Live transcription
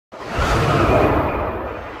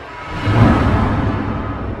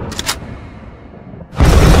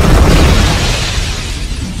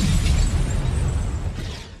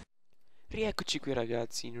Eccoci qui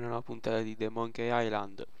ragazzi in una nuova puntata di The Monkey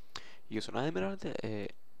Island. Io sono Emerald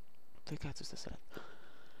e... Che cazzo sta salendo?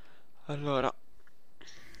 Allora,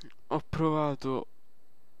 ho provato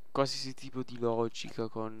qualsiasi tipo di logica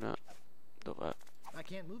con... Dov'è? I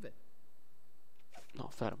can't move it. No,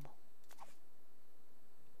 fermo.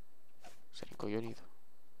 Sei incoglionito.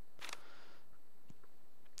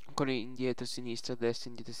 Con indietro, sinistra,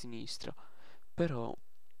 destra, indietro, sinistra. Però...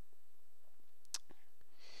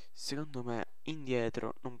 Secondo me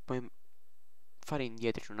indietro non puoi fare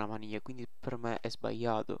indietro in una maniglia, quindi per me è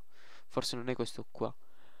sbagliato. Forse non è questo qua.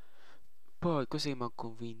 Poi, cosa che mi ha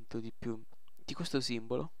convinto di più? Di questo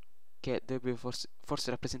simbolo, che dovrebbe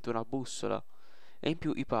forse rappresenta una bussola, e in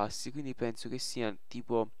più i passi, quindi penso che sia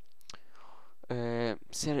tipo...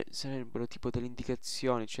 sarebbero tipo delle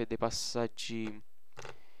indicazioni, cioè dei passaggi,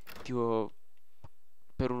 tipo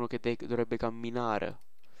per uno che dovrebbe camminare.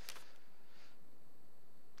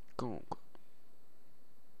 Comunque,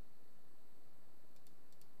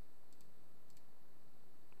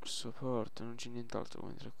 supporto, non c'è nient'altro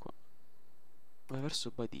mentre qua. Ma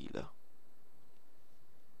verso Badila.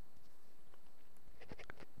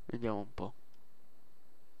 Vediamo un po'.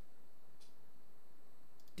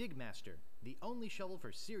 Digmaster, the only shovel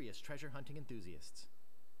for serious treasure hunting enthusiasts.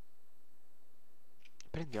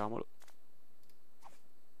 Prendiamolo.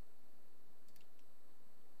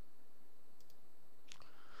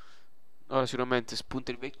 Ora sicuramente spunta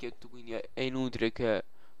il vecchietto, quindi è inutile che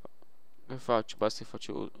faccio, basta che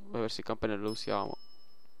faccio verso il campanello lo usiamo.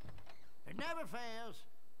 It never fails.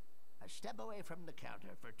 I step away from the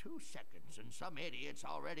counter for 2 seconds and some idiot's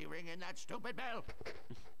already ringing that stupid bell.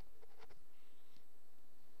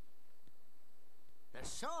 The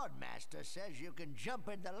sword master says you can jump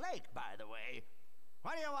in the lake, by the way.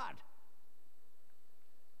 What do you want?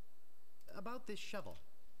 About this shovel.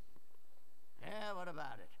 Yeah, what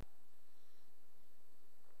about it?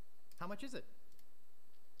 How much is it?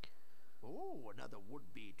 Oh, another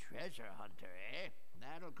would-be treasure hunter, eh?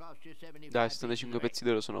 That'll cost you 75 Dai, pieces 75 of pezzi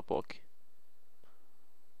d'oro sono pochi.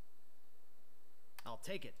 I'll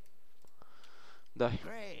take it. Dai.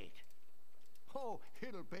 Great. Oh,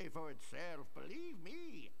 it'll pay for itself, believe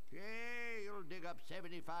me. Yeah, you'll dig up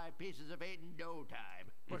 75 pieces of 8 in no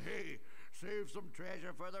time. But hey, save some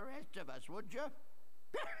treasure for the rest of us, would you?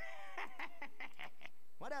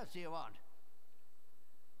 What else do you want?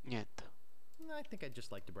 Niente. I think I'd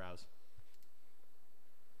just like to browse.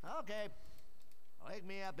 Okay. Wake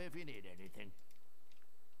me up if you need anything.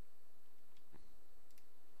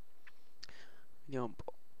 Vediamo un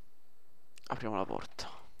po'. Apriamo la porta.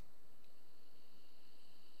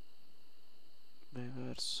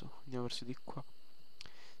 Andiamo verso di qua.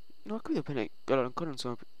 Non ho capito bene. Allora, ancora non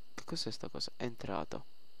so che cos'è sta cosa. È entrata. Non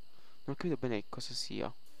ho capito bene cosa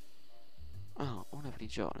sia. Ah, una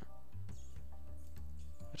prigione.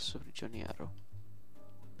 Verso prigioniero.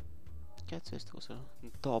 Che cazzo è sta cosa?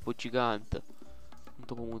 Un topo gigante. Un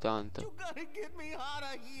topo mutante. You gotta get me out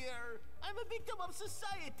of here. I'm a victim of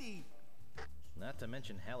society. Not to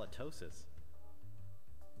mention halitosis.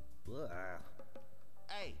 Ugh.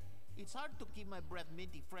 Hey, it's hard to keep my breath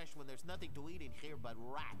minty fresh when there's nothing to eat in here but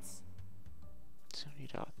rats. Sono i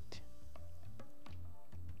ratti.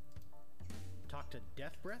 Talk to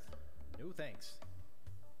Death Breath? No thanks.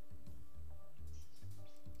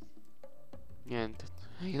 Niente.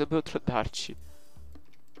 Io dobbiamo trodarci.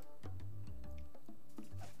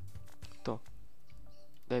 To.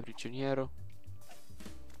 Dai prigioniero.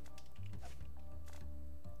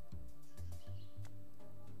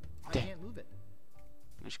 I Te. can't move it.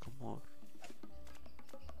 Non riesco a muovere.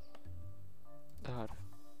 Dare.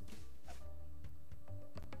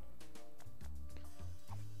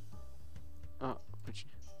 Ah,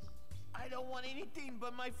 prigioniero. I don't want anything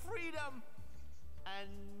but my freedom.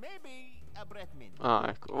 And maybe a breath mint. Ah,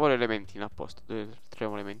 ecco, vuole l'elementina a posto. Dove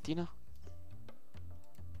troviamo l'elementina?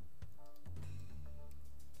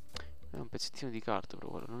 È un pezzettino di carta,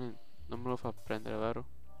 però guarda, non me lo fa prendere, vero?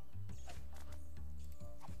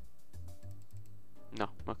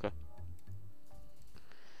 No, ok.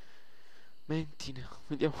 Mentina,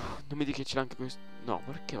 vediamo. Non mi dica che ce l'ha anche questo. No,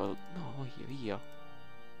 perché vado? No, via, via.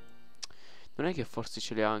 Non è che forse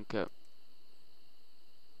ce l'ha anche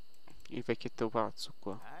il vecchietto pazzo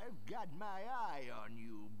qua. I've got my eye on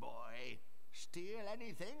you, boy. Steal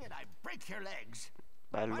anything and I break your legs.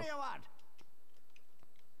 Bello. What do you want?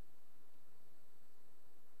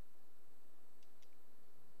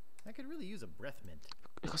 I could really use a breath mint.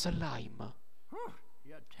 E cosa lime?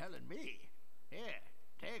 You're telling me. Here,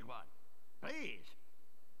 take one. Please.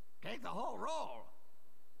 Take the whole roll.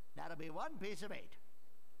 That'll be 1 piece of 8.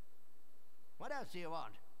 What else do you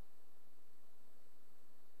want?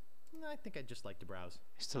 I think I'd just like to browse.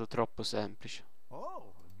 È stato troppo semplice.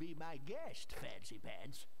 Oh, be my guest, Fancy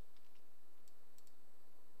Pants.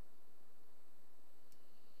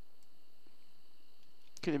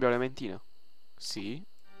 Quindi abbiamo la mentina? Sì.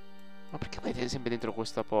 Ma perché avete sempre dentro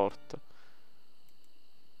questa porta?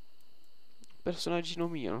 Personaggino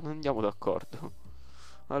mio, non andiamo d'accordo.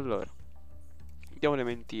 Allora, diamo le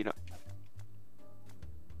mentina.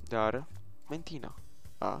 Dare. Mentina.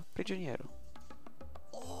 Ah, prigioniero.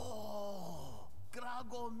 Oh,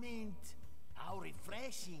 Grago Mint. How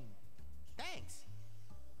refreshing. Thanks.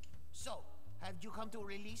 So, have you come to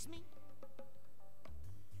release me?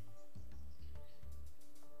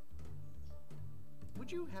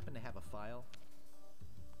 Would you happen to have a file?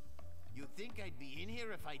 You think I'd be in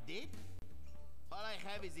here if I did? All I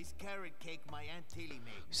have is this carrot cake my Aunt Tilly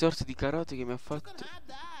made. Sorte di carote che mi ha You can fatto. have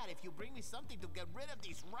that if you bring me something to get rid of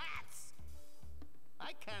these rats.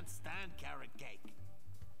 I can't stand carrot cake.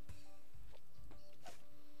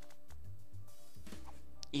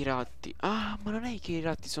 I ratti. Ah, ma non è che i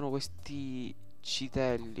ratti sono questi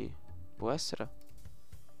citelli. Può essere?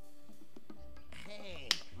 Hey,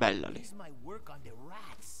 Bella lì. here's my work on the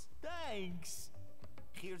rats. Thanks.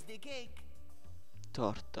 Here's the cake.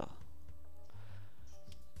 Torta.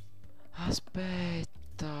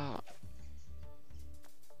 Aspetta.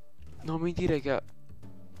 Non mi dire che...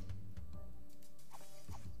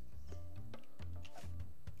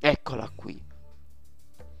 Eccola qui.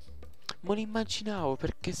 Ma lo immaginavo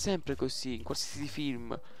perché è sempre così. In qualsiasi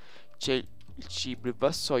film c'è il cibo, il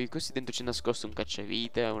vassoio. Così dentro c'è nascosto un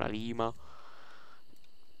cacciavite, una lima.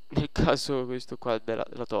 Nel caso questo qua della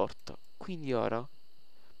torta. Quindi ora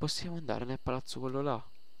possiamo andare nel palazzo quello là.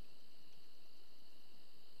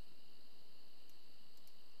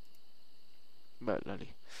 Bella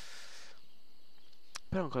lì.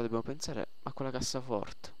 Però ancora dobbiamo pensare a quella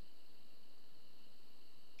cassaforte.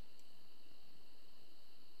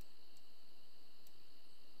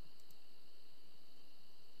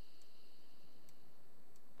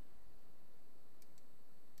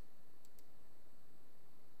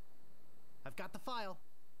 I've got the file.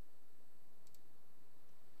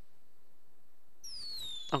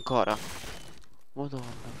 Ancora. Madonna.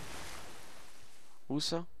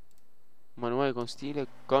 Usa. Manuale con stile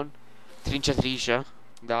con trinciatrice.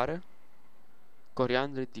 Dare.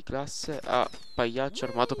 Coriandoli di classe a pagliaccio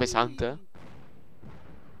armato pesante.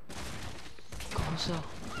 Cosa?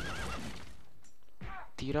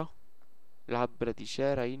 Tira. Labbra di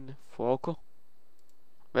cera in fuoco.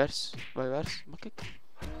 Verso. Vai verso. Ma che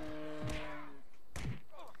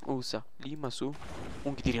usa. Lima su.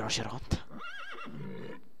 Unghie di rinoceronte.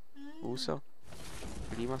 Usa.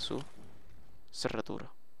 Lima su.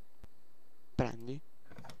 Serratura. Prendi.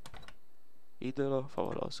 Idolo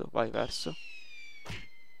favoloso. Vai verso.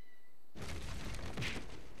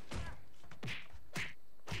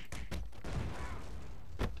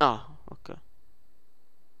 Ah, ok.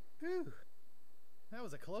 Whew. That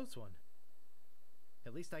was a close one.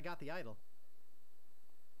 At least I got the idol.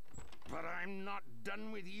 But I'm not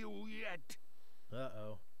done with you yet.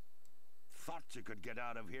 Uh-oh. Thought you could get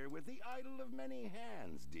out of here with the idol of many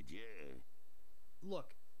hands, did you?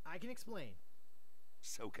 Look, I can explain.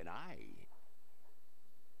 So can I.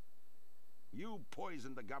 You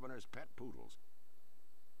poisoned the governor's pet poodles,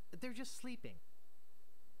 They're just sleeping.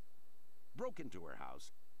 broke into her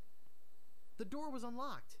house, The door was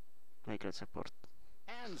unlocked. Grazie a porta.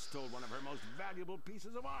 and stole one of her most valuable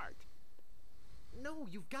pieces of art. No,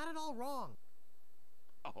 you've got it all wrong.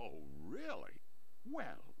 Oh, really?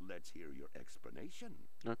 Well, let's hear your explanation.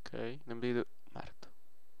 Ok, non vedo. Merda.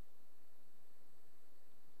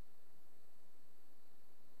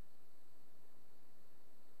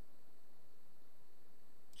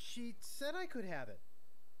 She said I could have it.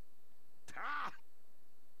 Ah!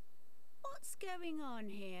 What's going on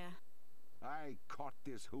here? I caught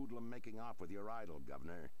this hoodlum making off with your idol,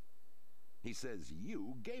 Governor. He says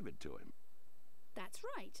you gave it to him. That's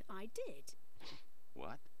right, I did.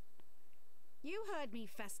 What? You heard me,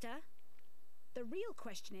 Fester. The real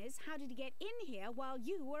question is, how did he get in here while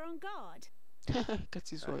you were on guard?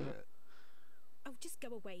 Cazzi suoi. Oh, just go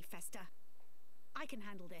away, Fester. I can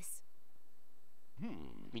handle this.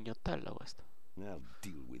 Mignottella questa. I'll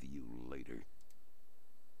deal with you later.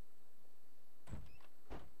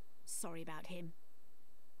 Sorry about him.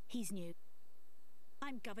 He's new.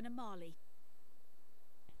 I'm Governor Marley.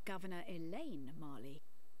 Governor Elaine Marley.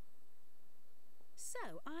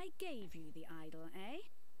 So, I gave you the idol, eh?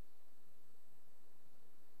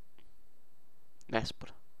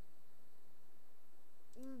 Nespora.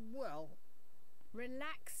 Well,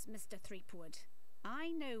 Relax, Mr. Threepwood.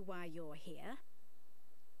 I know why you're here.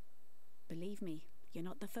 Believe me, you're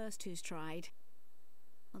not the first who's tried.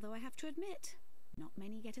 Although I have to admit, not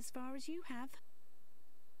many get as far as you have.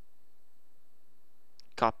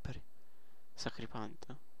 Capperi.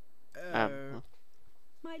 Sacripante. No.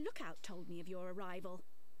 My lookout told me of your arrival.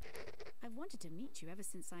 I've wanted to meet you ever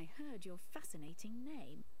since I heard your fascinating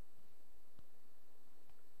name.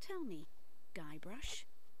 Tell me, Guybrush,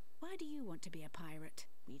 why do you want to be a pirate?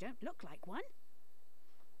 You don't look like one.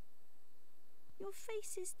 Your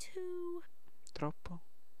face is too Troppo?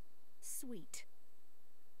 sweet.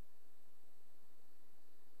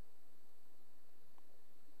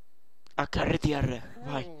 HRTR,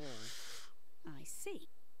 vai. I see.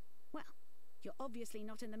 Well, you're obviously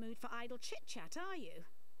not in the mood for idle chit-chat, are you?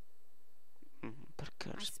 Perché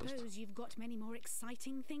ho I risposto? suppose you've got many more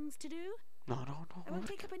exciting things to do? No, no, no, I ma won't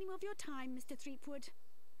take perché? up any more of your time, Mr. Threepwood.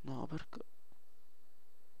 No, perché?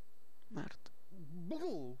 Merda.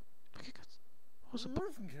 Blue. Ma che cazzo? Cosa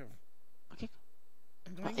Roof and give. Ma che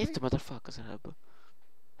cazzo? Ma il motherfucker sarebbe.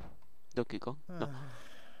 Donkey Kong? No.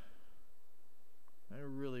 I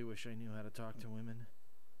really wish I knew how to talk to women.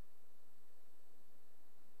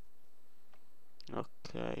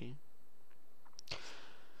 Ok.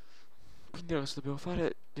 Quindi ora cosa dobbiamo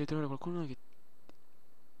fare? Devi trovare qualcuno che...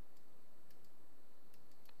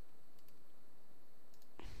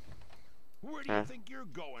 Where do you think you're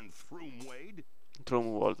going, Throomwade? Trovo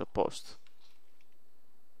un world a posto.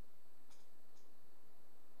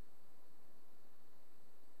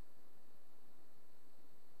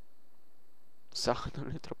 Sa, non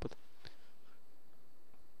è troppo...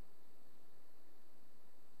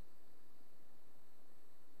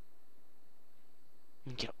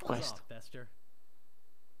 Minchia, Buzz questo. off, Fester.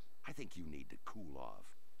 I think you need to cool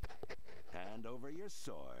off. Hand over your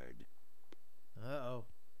sword. Uh-oh.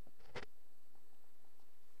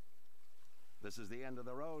 This is the end of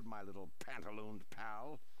the road, my little pantalooned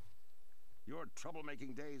pal. Your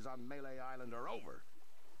troublemaking days on Melee Island are over.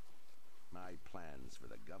 My plans for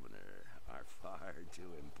the governor are far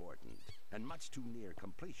too important and much too near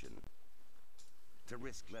completion to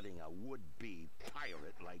risk letting a would-be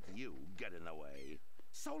pirate like you get in the way.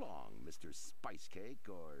 So long, Mr. Spicecake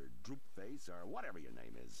or Droopface or whatever your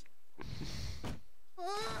name is.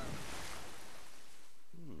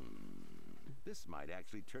 This might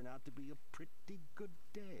actually turn out to be a pretty good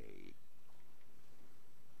day.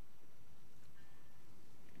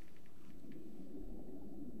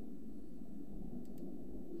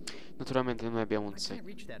 Naturalmente noi abbiamo un I 6. can't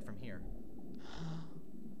reach that from here.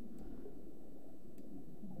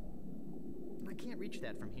 I can't reach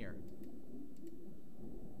that from here.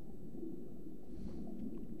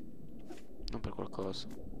 Non per qualcosa.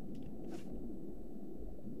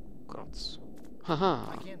 Cazzo.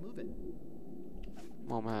 Ah, I can't move it.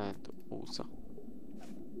 momento. Usa.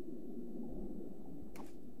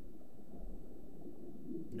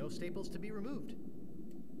 No staples to be removed.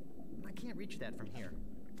 I can't reach that from here.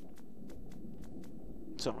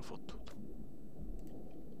 Sono fottuto.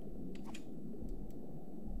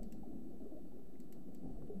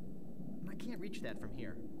 I can't reach that from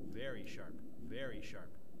here. Very sharp. Very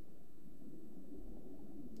sharp.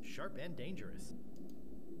 Sharp and dangerous.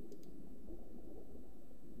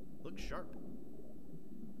 Looks sharp.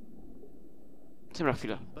 Sembra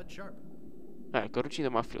affilato. But sharp. Ecco,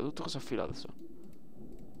 ruggito ma affilato. Tutto cosa affilato so.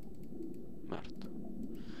 Merda.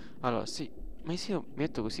 Allora, sì. Ma se io mi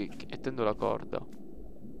metto così e tendo la corda.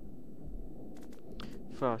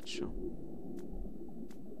 Faccio.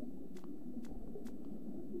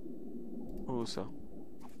 Usa.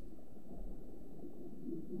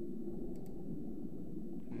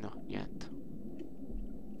 No, niente.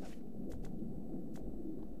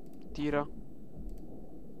 Tira.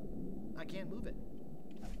 I can't move it.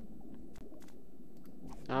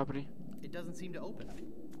 Apri. It doesn't seem to open.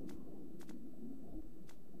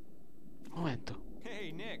 Momento.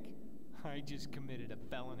 Hey, Nick. I just committed a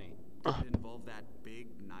felony. Ah, It involve that big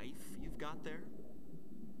knife you've got there?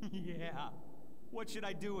 Yeah. What should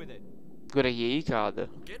I do with it? guarda che gli cade.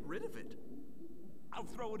 Get rid of it. I'll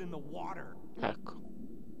throw it in the water. Ecco.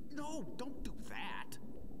 No, don't do that.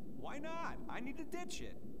 Why not? I need to ditch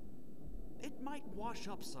it. It might wash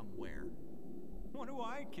up somewhere. What do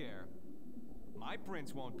I care? My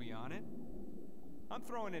prints won't be on it. I'm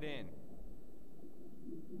throwing it in.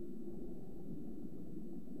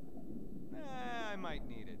 I might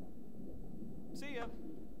need it. See ya.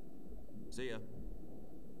 See ya.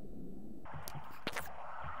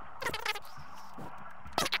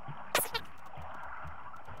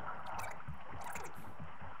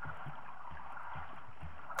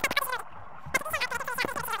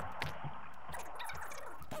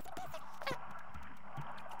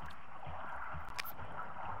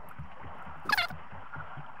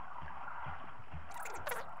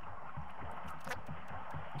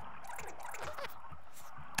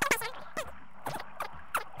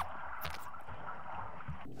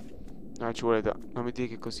 No, ci vuole da... Non mi dire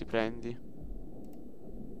che così prendi.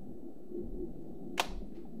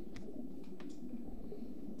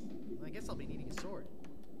 I guess I'll be needing a sword.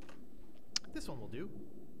 This one will do.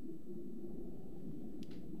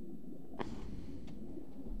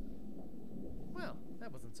 Well,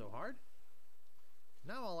 that wasn't so hard.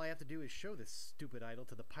 Now all I have to do is show this stupid idol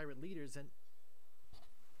to the pirate leaders and...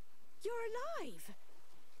 You're alive!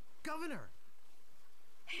 Governor!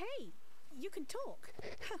 Hey, you can talk.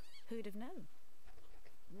 Who'd have known?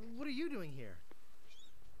 What are you doing here?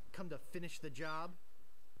 Come to finish the job?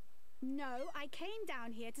 No, I came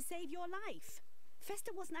down here to save your life.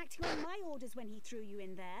 Fester wasn't acting on my orders when he threw you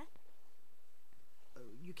in there.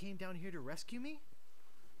 You came down here to rescue me?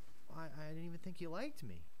 I didn't even think you liked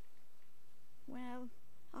me. Well,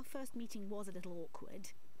 our first meeting was a little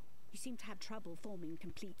awkward. You seemed to have trouble forming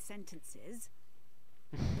complete sentences.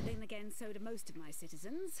 But then again, so do most of my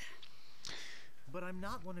citizens. But I'm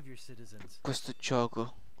not one of your citizens. Questo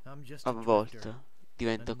gioco I'm just a a drifter, volte a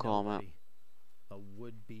diventa come... nobody, a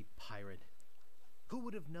would-be pirate. Who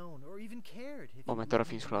would have known or even cared if Oh, you metto ora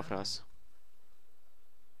leave me finisco la behind? frase.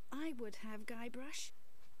 I would have, Guybrush.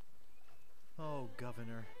 Oh,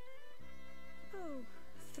 Governor. Oh,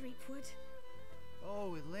 Threepwood.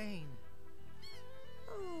 Oh, Elaine.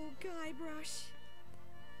 Oh, Guybrush.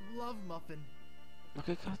 Love Muffin. Ma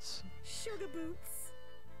che cazzo? Sugar Boots.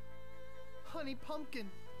 Honey Pumpkin.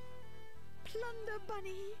 Plunder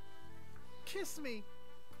Bunny. Kiss me.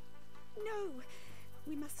 No,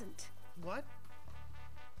 we mustn't. What?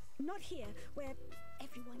 Not here, where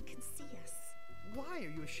everyone can see us. Why?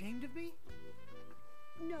 Are you ashamed of me?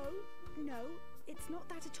 No, it's not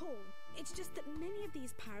that at all. It's just that many of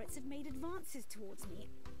these pirates have made advances towards me.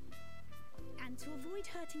 And to avoid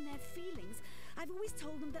hurting their feelings, I've always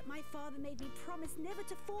told them that my father made me promise never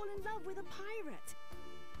to fall in love with a pirate.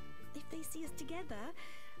 If they see us together,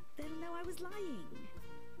 they'll know I was lying.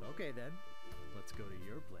 Okay then. Let's go to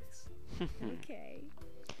your place. Okay.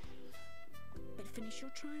 But finish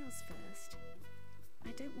your trials first.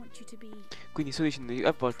 I don't want you to be... Quindi sto dicendo che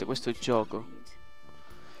a volte questo gioco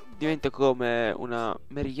diventa come una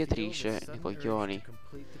merigliatrice di coglioni.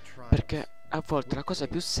 Perché a volte la cosa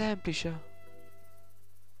più semplice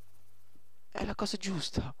è la cosa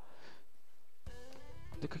giusta.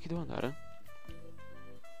 Dove cacchio devo andare?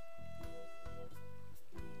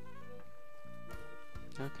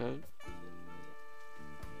 Ok.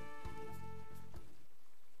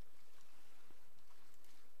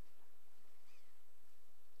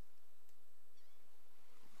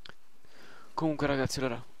 Comunque ragazzi,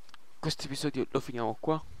 allora questo episodio lo finiamo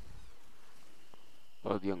qua.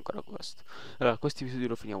 Oddio, ancora questo. Allora, questo episodio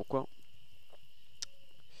lo finiamo qua.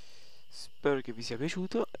 Spero che vi sia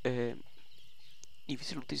piaciuto e io vi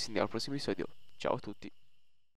saluto e ci sentiamo al prossimo episodio. Ciao a tutti.